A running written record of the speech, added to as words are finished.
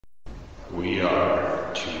We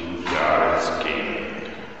are two guys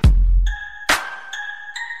gaming.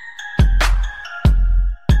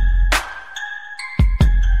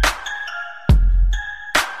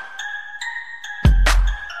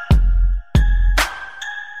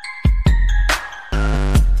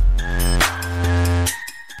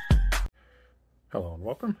 Hello and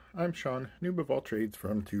welcome. I'm Sean, noob of all trades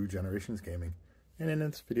from Two Generations Gaming, and in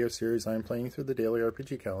this video series I am playing through the daily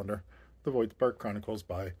RPG calendar, the VoidSpark Chronicles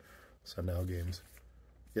by Sundial Games.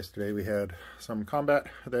 Yesterday we had some combat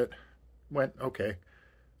that went okay.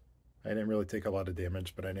 I didn't really take a lot of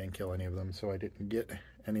damage, but I didn't kill any of them, so I didn't get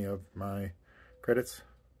any of my credits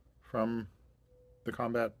from the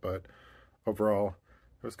combat, but overall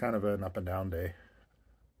it was kind of an up and down day.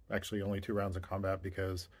 Actually only 2 rounds of combat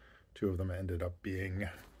because 2 of them ended up being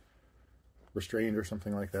restrained or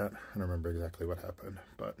something like that. I don't remember exactly what happened,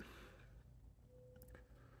 but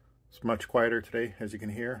it's much quieter today, as you can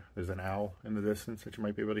hear. There's an owl in the distance that you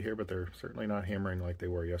might be able to hear, but they're certainly not hammering like they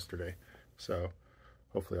were yesterday. So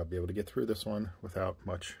hopefully I'll be able to get through this one without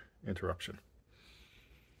much interruption.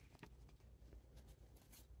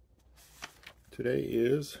 Today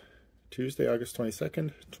is Tuesday, August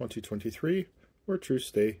 22nd, 2023, or Truce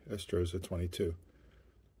Day, Astroza 22.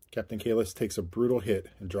 Captain Cayliss takes a brutal hit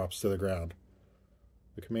and drops to the ground.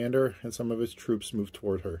 The commander and some of his troops move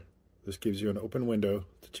toward her. This gives you an open window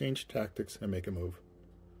to change tactics and make a move.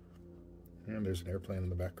 And there's an airplane in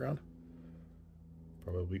the background.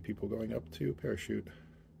 Probably people going up to parachute.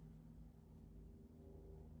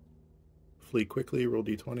 Flee quickly, roll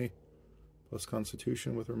d20, plus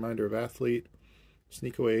constitution with a reminder of athlete.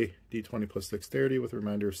 Sneak away, d20 plus dexterity with a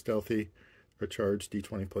reminder of stealthy. Or charge,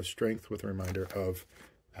 d20 plus strength with a reminder of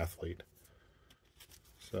athlete.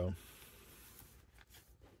 So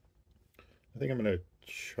I think I'm going to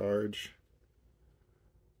charge.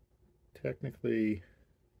 Technically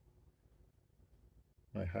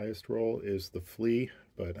my highest roll is the flee,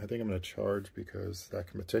 but I think I'm going to charge because that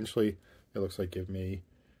can potentially, it looks like, give me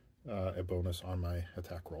a bonus on my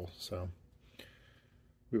attack roll. So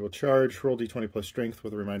we will charge, roll d20 plus strength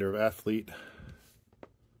with a reminder of athlete.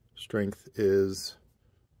 Strength is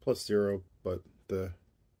 +0, but the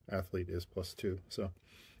athlete is +2. So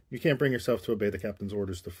you can't bring yourself to obey the captain's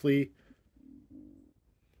orders to flee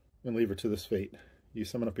and leave her to this fate. You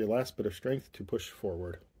summon up your last bit of strength to push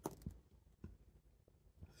forward.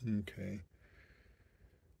 Okay.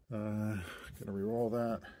 Gonna re-roll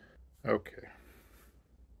that. Okay.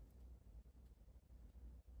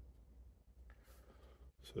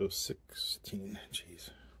 So 16.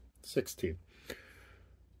 Jeez. 16.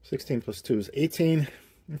 16 plus 2 is 18.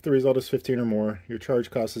 If the result is 15 or more, your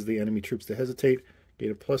charge causes the enemy troops to hesitate.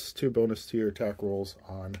 Gain a +2 bonus to your attack rolls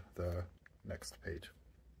on the next page.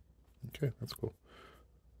 Okay, that's cool.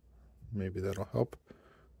 Maybe that'll help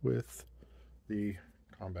with the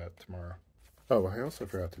combat tomorrow. Oh, I also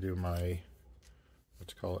forgot to do my,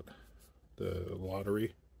 the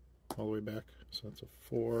lottery all the way back. So that's a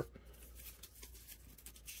 4.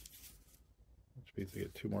 Which means I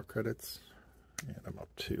get 2 more credits. And I'm up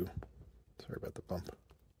to, sorry about the bump,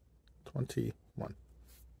 21.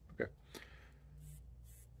 Okay.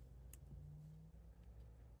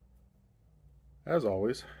 As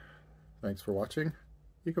always, thanks for watching.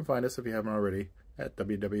 You can find us, if you haven't already, at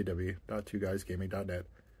www.twoguysgaming.net.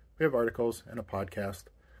 We have articles and a podcast.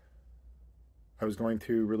 I was going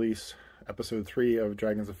to release episode 3 of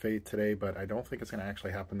Dragons of Fate today, but I don't think it's going to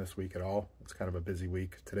actually happen this week at all. It's kind of a busy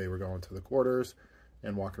week. Today we're going to the quarters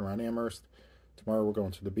and walking around Amherst. Tomorrow we're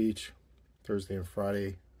going to the beach. Thursday and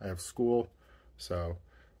Friday I have school. So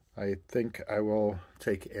I think I will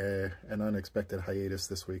take an unexpected hiatus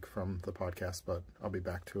this week from the podcast, but I'll be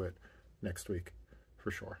back to it next week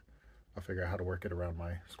for sure. I'll figure out how to work it around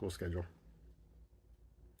my school schedule.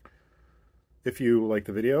 If you like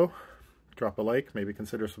the video, drop a like, maybe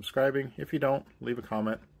consider subscribing. If you don't, leave a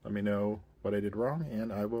comment. Let me know what I did wrong,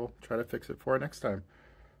 and I will try to fix it for next time.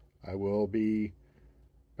 I will be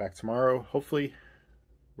back tomorrow. Hopefully,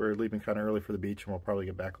 we're leaving kind of early for the beach, and we'll probably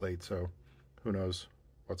get back late, so who knows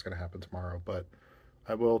what's going to happen tomorrow. But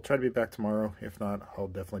I will try to be back tomorrow. If not, I'll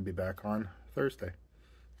definitely be back on Thursday.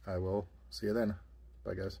 I will see you then.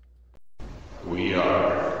 Bye, guys. We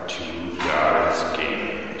are two guys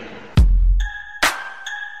gaming.